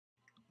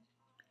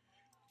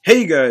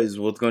Hey guys,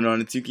 what's going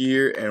on? It's Yuki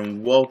here,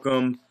 and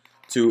welcome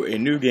to a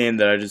new game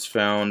that I just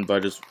found by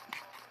just,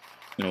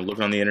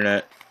 looking on the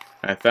internet.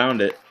 I found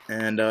it,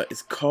 and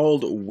it's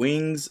called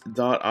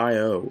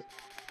Wings.io.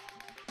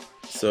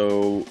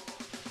 So,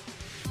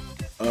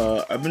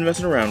 I've been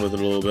messing around with it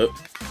a little bit.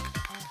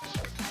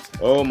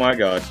 Oh my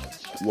god,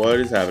 what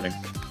is happening?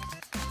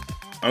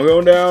 I'm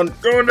going down,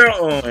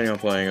 Oh, I know I'm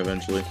playing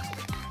eventually.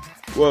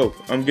 Whoa,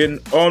 I'm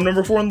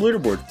number 4 on the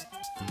leaderboard.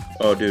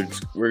 Oh, dude,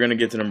 we're gonna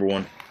get to number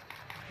 1.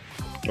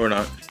 Or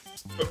not.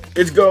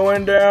 It's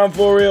going down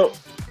for real.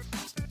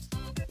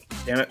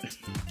 Damn it.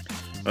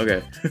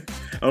 Okay.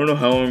 I don't know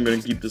how long I'm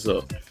gonna keep this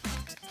up.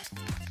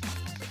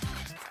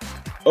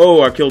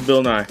 Oh, I killed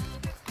Bill Nye.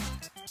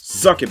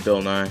 Suck it,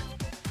 Bill Nye.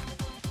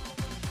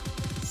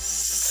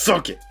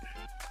 Suck it.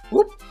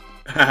 Whoop.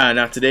 Haha,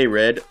 not today,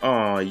 Red.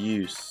 Aw,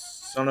 you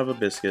son of a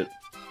biscuit.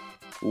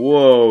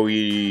 Whoa,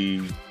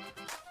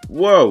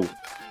 Whoa.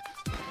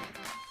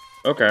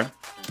 Okay.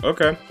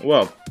 Okay.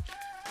 Well,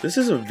 this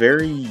is a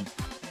very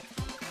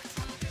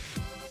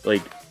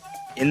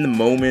in the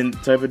moment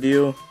type of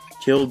deal.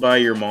 Killed by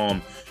your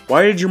mom.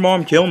 Why did your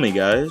mom kill me,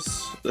 guys?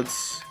 I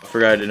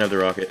forgot I didn't have the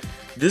rocket.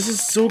 This is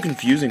so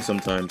confusing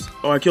sometimes.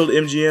 Oh, I killed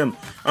MGM.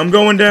 I'm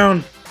going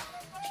down.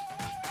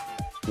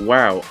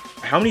 Wow.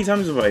 How many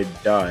times have I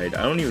died?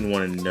 I don't even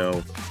want to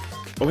know.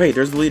 Oh, hey,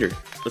 there's the leader.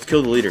 Let's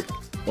kill the leader.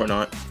 Or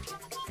not.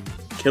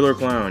 Killer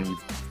Clown, you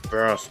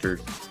bastard.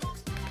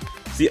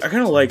 See, I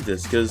kind of like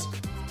this, because,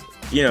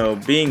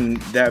 being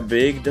that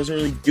big doesn't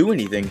really do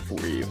anything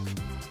for you.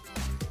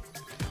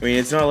 I mean,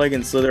 it's not like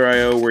in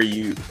Slither.io where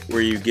you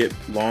get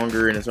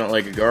longer, and it's not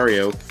like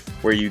Agario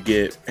where you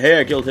get, hey,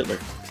 I killed Hitler,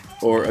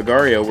 or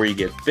Agario where you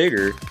get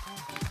bigger.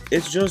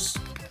 It's just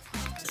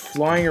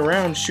flying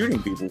around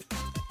shooting people.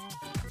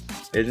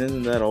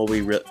 Isn't that all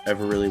we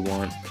ever really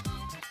want?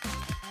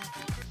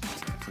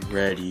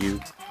 Red, you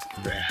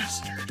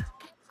bastard.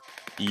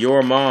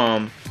 Your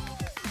mom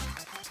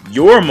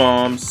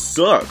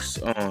sucks.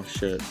 Oh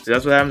shit.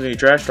 That's what happens when you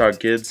trash talk,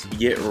 kids. You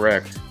get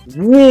wrecked.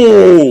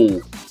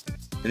 Whoa!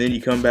 And then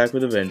you come back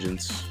with a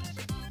vengeance.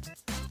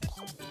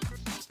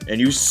 And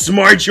you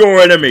smite your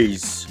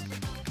enemies!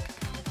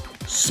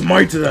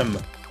 Smite them!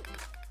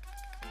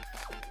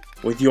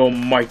 With your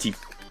mighty...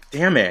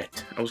 Damn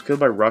it! I was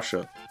killed by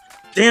Russia.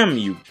 Damn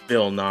you,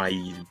 Bill Nye,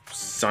 you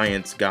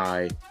science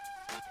guy.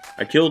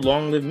 I killed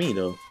Long Live Me,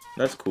 though.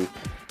 That's cool.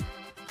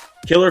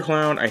 Killer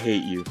Clown, I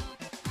hate you.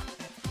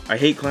 I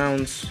hate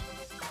clowns.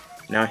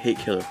 Now I hate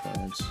killer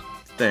clowns.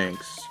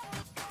 Thanks.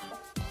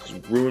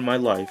 Just ruined my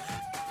life.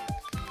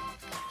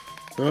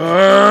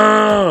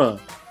 Ah!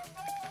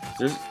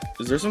 Is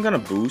there some kind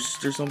of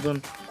boost or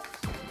something?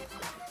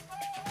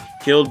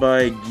 Killed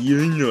by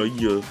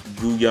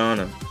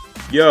Guyana.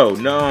 Yo,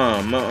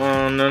 no.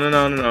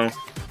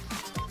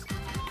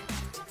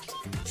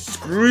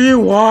 Screw you,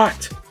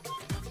 what?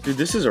 Dude,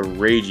 this is a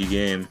ragey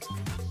game.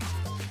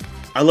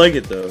 I like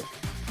it though.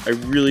 I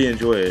really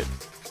enjoy it.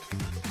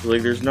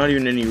 There's not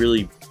even any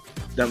really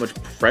that much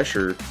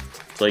pressure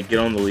to get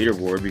on the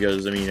leaderboard,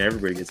 because I mean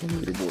everybody gets on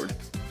the leaderboard.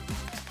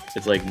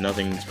 It's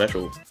nothing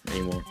special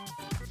anymore.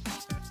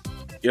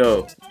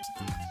 Yo,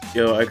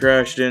 I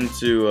crashed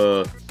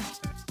into,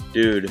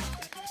 dude.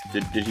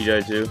 Did he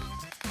die too?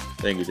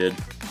 I think he did.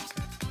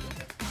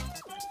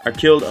 I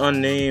killed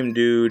Unnamed,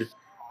 dude.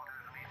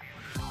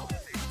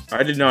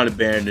 I did not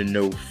abandon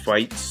no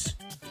fights.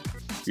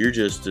 You're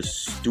just a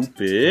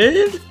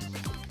stupid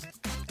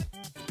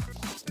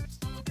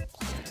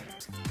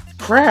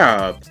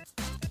crap.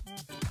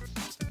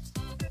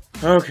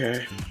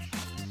 Okay.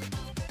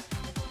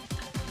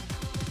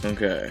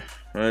 Okay,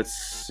 let's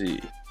see.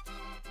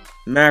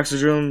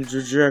 Maximum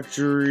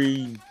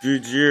trajectory.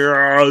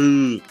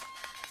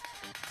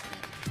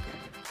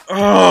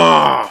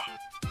 Ah!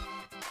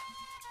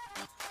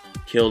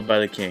 Killed by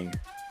the king.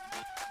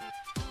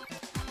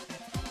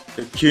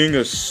 The king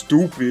is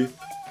stupid.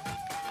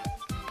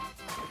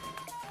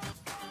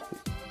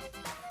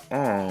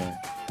 Oh.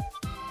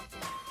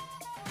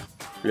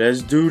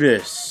 Let's do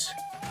this.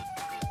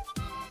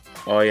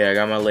 Oh yeah, I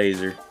got my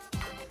laser.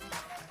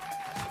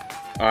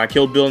 I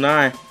killed Bill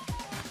Nye.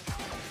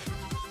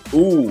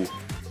 Ooh.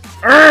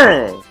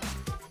 Ow!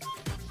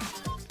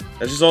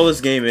 That's just all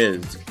this game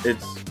is.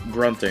 It's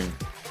grunting.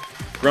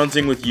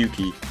 Grunting with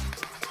Yuki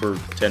for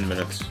 10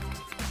 minutes.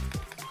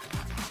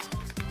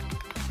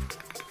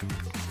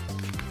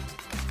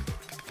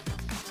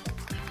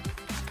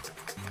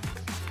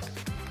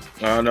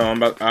 Oh no,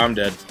 I'm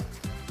dead.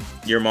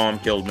 Your mom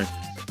killed me.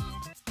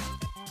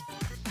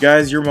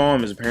 Guys, your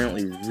mom is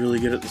apparently really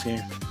good at this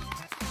game.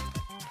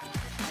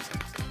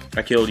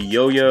 I killed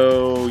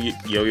Yo-Yo,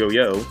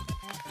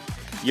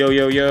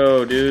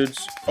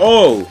 dudes.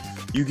 Oh!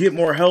 You get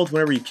more health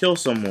whenever you kill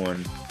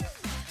someone.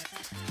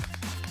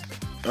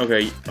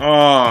 Okay.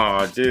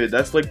 Aw, dude,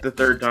 that's like the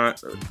 3rd time.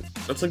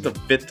 That's like the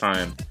 5th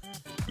time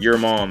your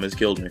mom has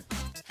killed me.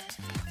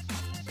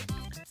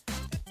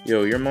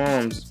 Yo, your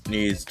mom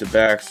needs to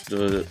back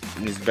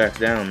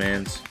down,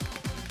 mans.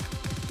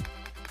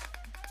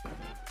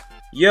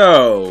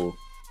 Yo!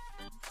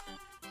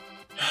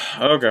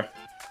 Okay.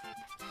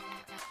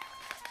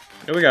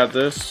 Yeah, we got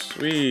this.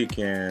 We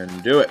can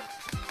do it.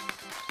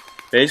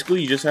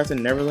 Basically, you just have to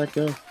never let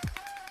go.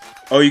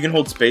 Oh, you can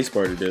hold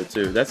spacebar to do it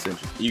too. That's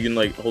interesting. You can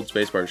like hold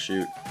spacebar to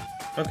shoot.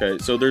 Okay,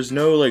 so there's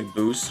no like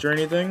boost or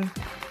anything.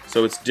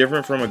 So it's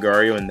different from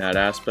Agario in that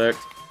aspect.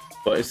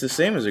 But it's the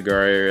same as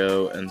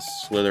Agario and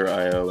Slither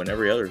IO in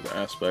every other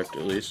aspect,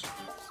 at least.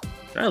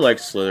 I like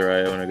Slither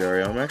IO and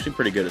Agario. I'm actually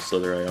pretty good at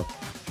Slither IO.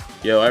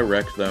 Yo, I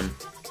wrecked them.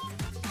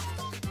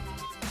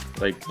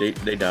 Like,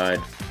 they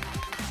died.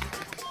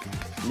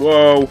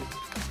 Whoa!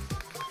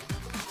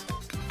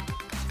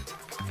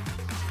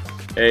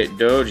 Hey,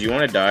 Doge, you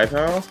wanna die,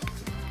 pal?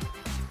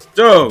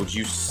 Doge,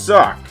 you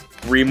suck!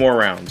 3 more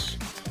rounds.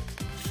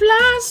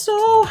 Fly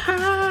so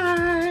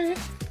high!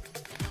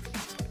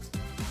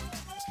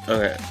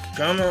 Okay,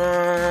 come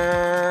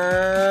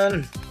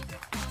on!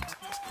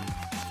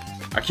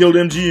 I killed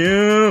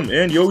MGM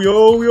and yo!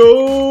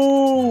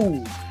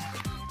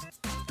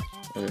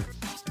 Okay,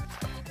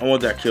 I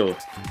want that kill.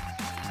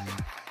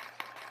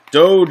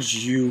 Doge,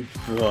 you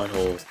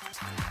butthole.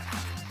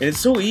 And it's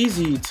so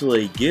easy to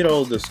like get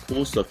all this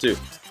cool stuff too.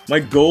 My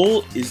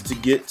goal is to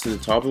get to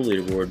the top of the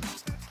leaderboard.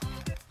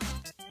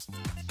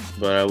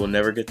 But I will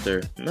never get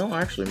there. No,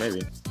 actually,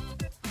 maybe.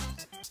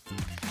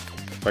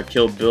 If I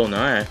killed Bill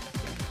Nye.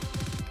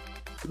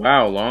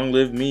 Wow, long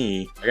live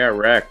me. I got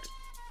wrecked.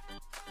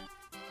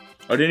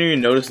 I didn't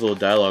even notice the little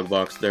dialogue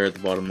box there at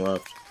the bottom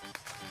left.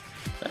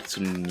 That's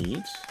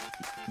neat.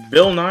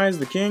 Bill Nye is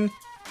the king?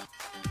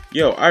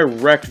 Yo, I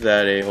wrecked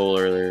that a-hole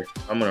earlier.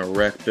 I'm gonna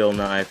wreck Bill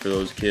Nye for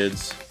those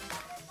kids.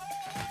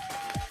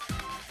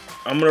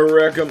 I'm gonna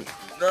wreck him.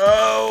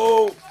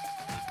 No!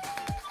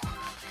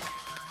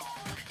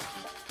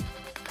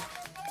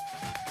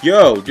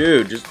 Yo,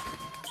 dude, just...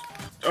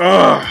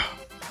 Ugh!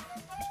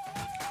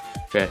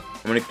 Okay,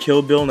 I'm gonna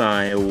kill Bill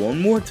Nye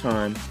one more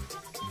time.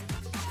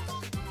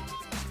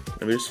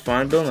 Let me just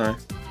find Bill Nye.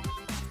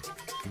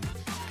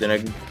 Then I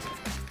can...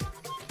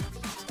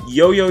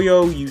 Yo,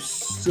 you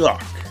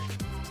suck.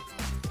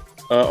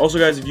 Also,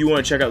 guys, if you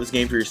want to check out this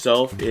game for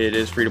yourself, it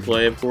is free to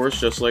play, of course,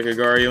 just like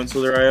Agario and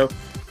Slither IO.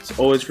 It's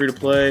always free to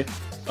play.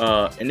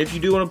 And if you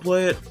do want to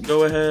play it,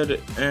 go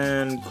ahead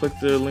and click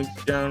the link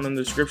down in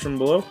the description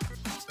below,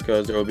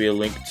 because there will be a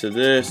link to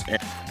this.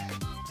 And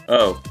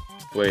oh,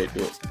 wait.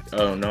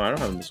 Oh, no, I don't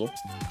have a missile.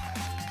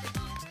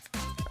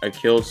 I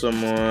killed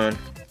someone.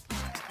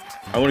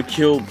 I want to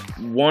kill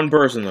one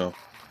person, though.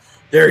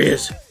 There he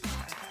is.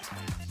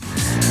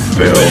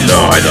 Bill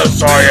Nye, the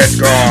science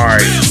guy!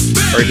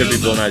 Or it could be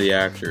Bill Nye, the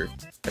actor.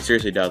 I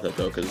seriously doubt that,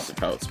 though, because of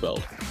how it's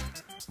spelled.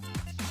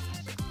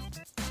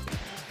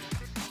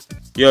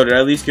 Yo, did I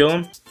at least kill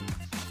him?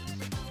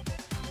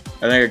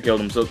 I think I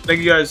killed him. So, thank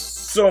you guys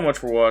so much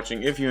for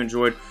watching. If you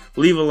enjoyed,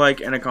 leave a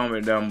like and a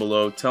comment down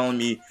below telling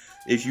me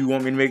if you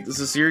want me to make this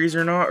a series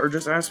or not, or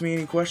just ask me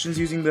any questions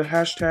using the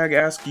hashtag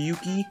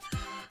AskYuki.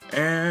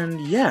 And,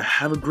 yeah,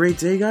 have a great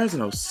day, guys,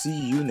 and I'll see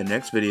you in the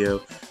next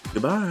video.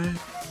 Goodbye.